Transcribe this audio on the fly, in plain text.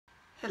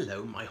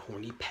Hello, my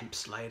horny pimp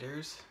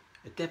sliders.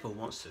 The devil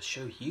wants to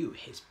show you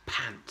his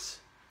pants.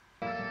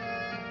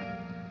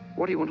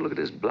 What do you want to look at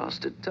this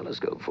blasted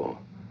telescope for?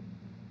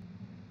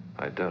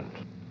 I don't.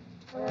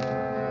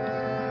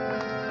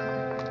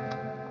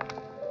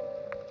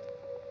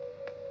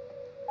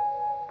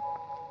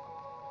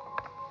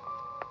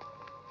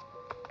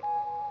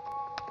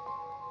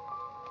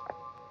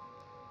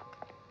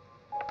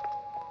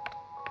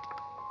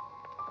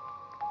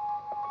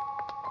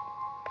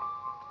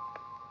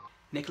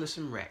 Nicholas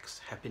and Rex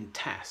have been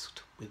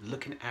tasked with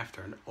looking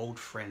after an old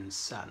friend's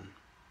son.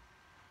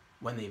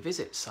 When they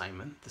visit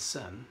Simon, the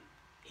son,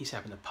 he's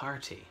having a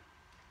party.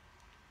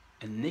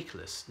 And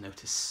Nicholas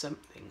noticed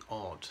something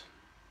odd.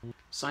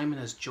 Simon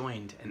has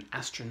joined an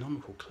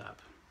astronomical club,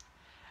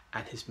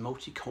 and his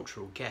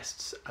multicultural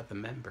guests are the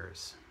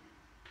members.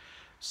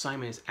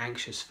 Simon is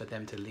anxious for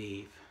them to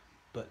leave,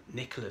 but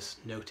Nicholas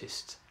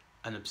noticed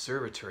an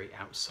observatory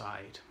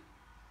outside.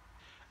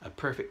 A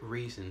perfect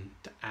reason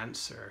to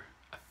answer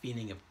a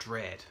feeling of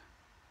dread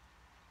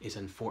is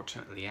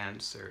unfortunately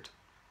answered.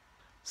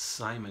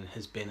 Simon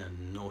has been a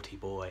naughty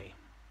boy.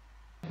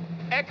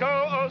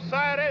 Echo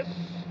Osiris!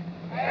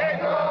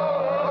 Echo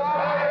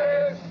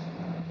Osiris!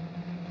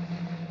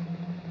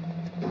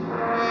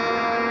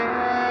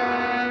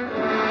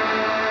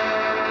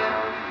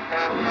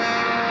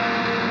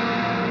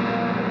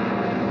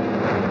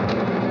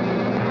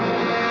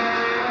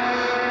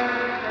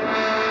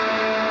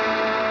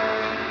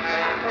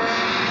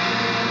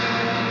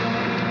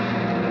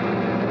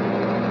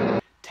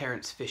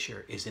 Terence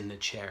Fisher is in the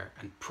chair,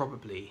 and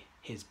probably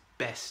his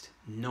best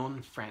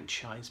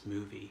non-franchise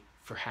movie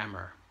for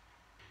Hammer.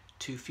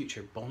 Two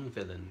future Bond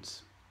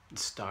villains, the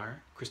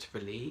star Christopher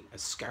Lee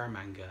as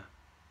Scaramanga,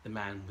 the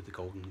man with the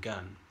golden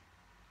gun.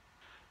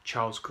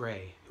 Charles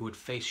Gray, who would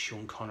face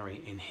Sean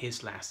Connery in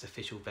his last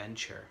official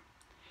venture,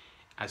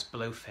 as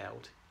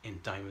Blofeld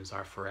in Diamonds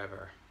Are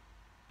Forever.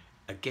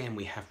 Again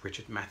we have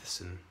Richard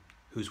Matheson,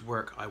 whose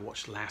work I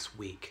watched last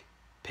week,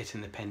 Pit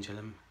and the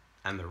Pendulum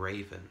and The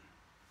Raven.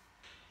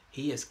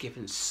 He has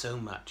given so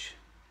much,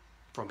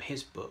 from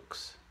his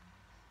books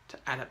to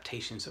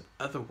adaptations of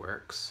other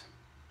works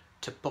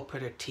to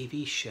popular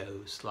TV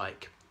shows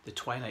like The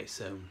Twilight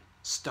Zone,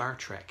 Star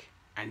Trek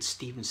and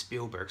Steven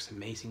Spielberg's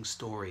amazing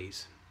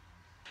stories.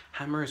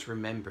 Hammer is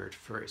remembered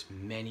for its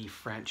many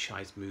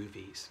franchise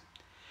movies: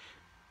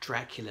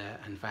 Dracula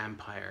and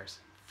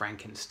Vampires,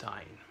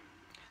 Frankenstein.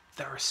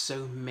 There are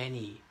so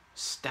many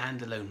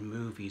standalone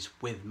movies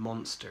with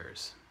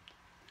monsters: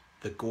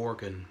 The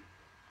Gorgon,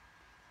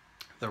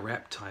 The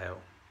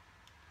Reptile,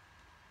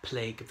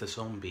 Plague of the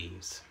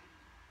Zombies.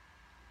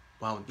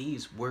 While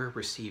these were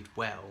received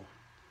well,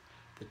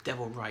 The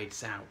Devil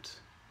Rides Out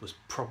was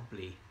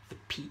probably the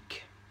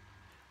peak,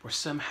 where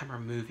some Hammer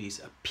movies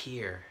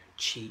appear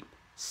cheap,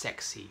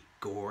 sexy,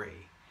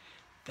 gory.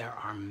 There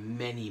are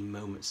many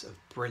moments of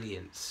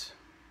brilliance.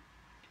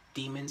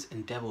 Demons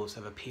and devils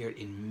have appeared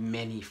in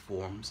many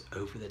forms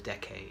over the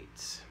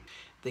decades.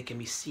 They can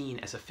be seen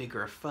as a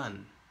figure of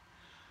fun,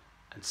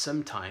 and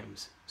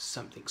sometimes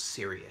something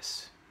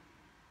serious.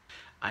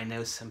 I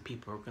know some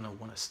people are going to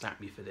want to slap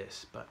me for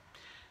this, but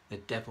the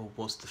devil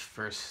was the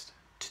first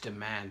to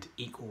demand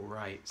equal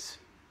rights.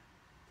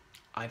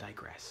 I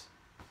digress.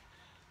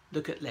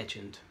 Look at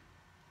Legend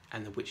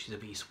and the Witches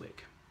of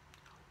Eastwick,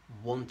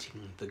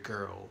 wanting the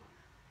girl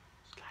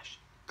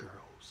 /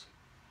 girls.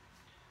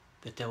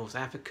 The Devil's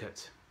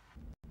Advocate.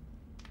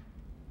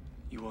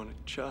 You want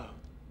a child?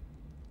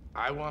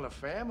 I want a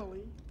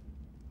family.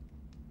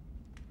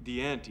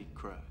 The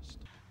Antichrist.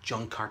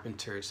 John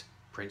Carpenter's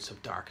Prince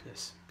of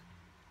Darkness.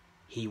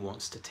 He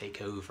wants to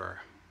take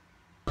over.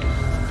 Come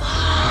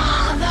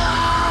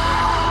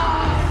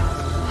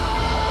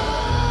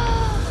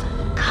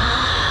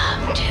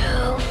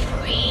to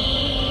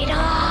freedom.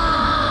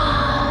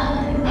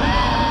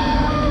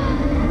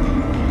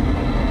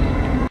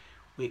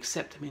 We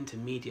accept him into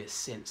media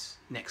since,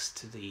 next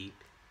to the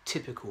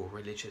typical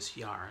religious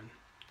yarn,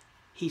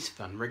 he's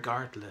fun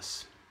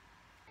regardless.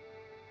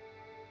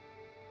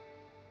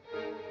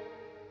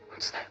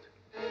 What's that?